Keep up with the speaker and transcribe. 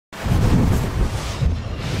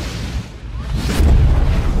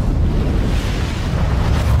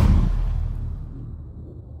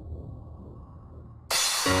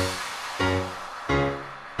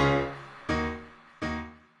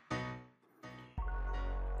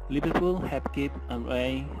Liverpool have kept an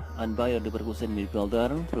eye on Bayer Leverkusen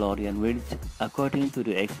midfielder Florian Wirtz, according to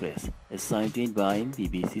the Express, as cited by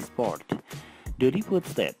BBC Sport. The report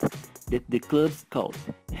states that the club's scout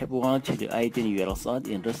have watched the 18-year-old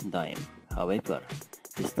in recent time. However,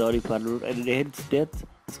 the story further adds that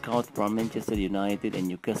scouts from Manchester United and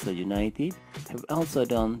Newcastle United have also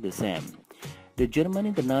done the same. The German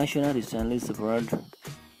international recently suffered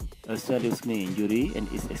a serious knee injury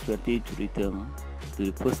and is expected to return to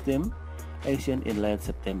the first-team action in late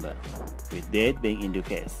September. With that being in the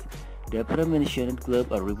case, the aforementioned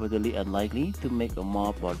club are reportedly unlikely to make a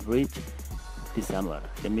move for Wirtz this summer.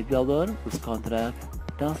 The midfielder, whose contract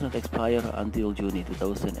does not expire until June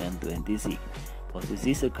 2026,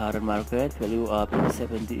 possesses a current market value of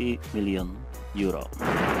 €70 million.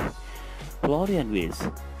 Florian Wirtz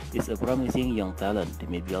is a promising young talent. The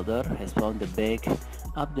midfielder has found the back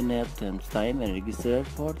of the net 10 times and registered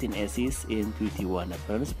 14 assists in 21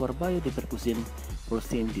 appearances for Bayer Leverkusen first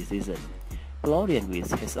team this season. Florian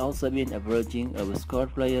Wirtz has also been averaging a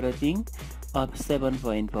squad player rating of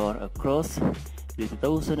 7.4 across the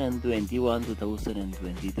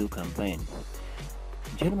 2021-2022 campaign.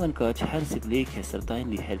 German coach Hansi Flick has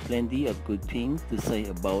certainly had plenty of good things to say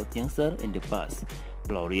about youngsters in the past.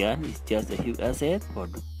 Florian is just a huge asset for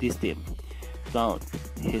this team. Throughout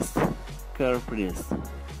his career,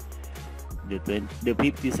 the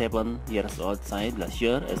 57-year-old signed last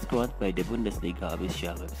year as scored by the Bundesliga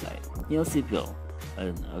official website. Neil Sipil,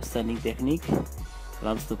 an outstanding technique,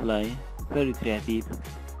 loves to play, very creative,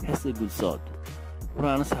 has a good shot,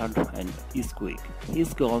 runs hard and is quick.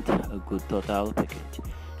 He's got a good total package.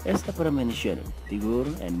 As aforementioned, figure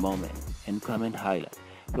and moment and comment highlight,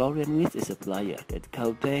 Florian Wirtz is a player that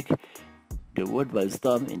could take the world by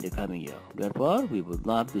storm in the coming year. Therefore, we would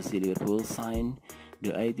love to see Liverpool sign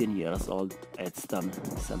the 18-year-old at some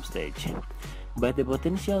stage. But the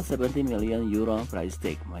potential €70 million price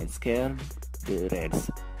tag might scare the Reds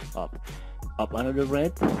up. Of another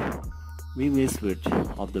Red, we wish Wirtz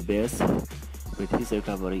of the best with his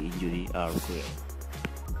recovery injury are clear.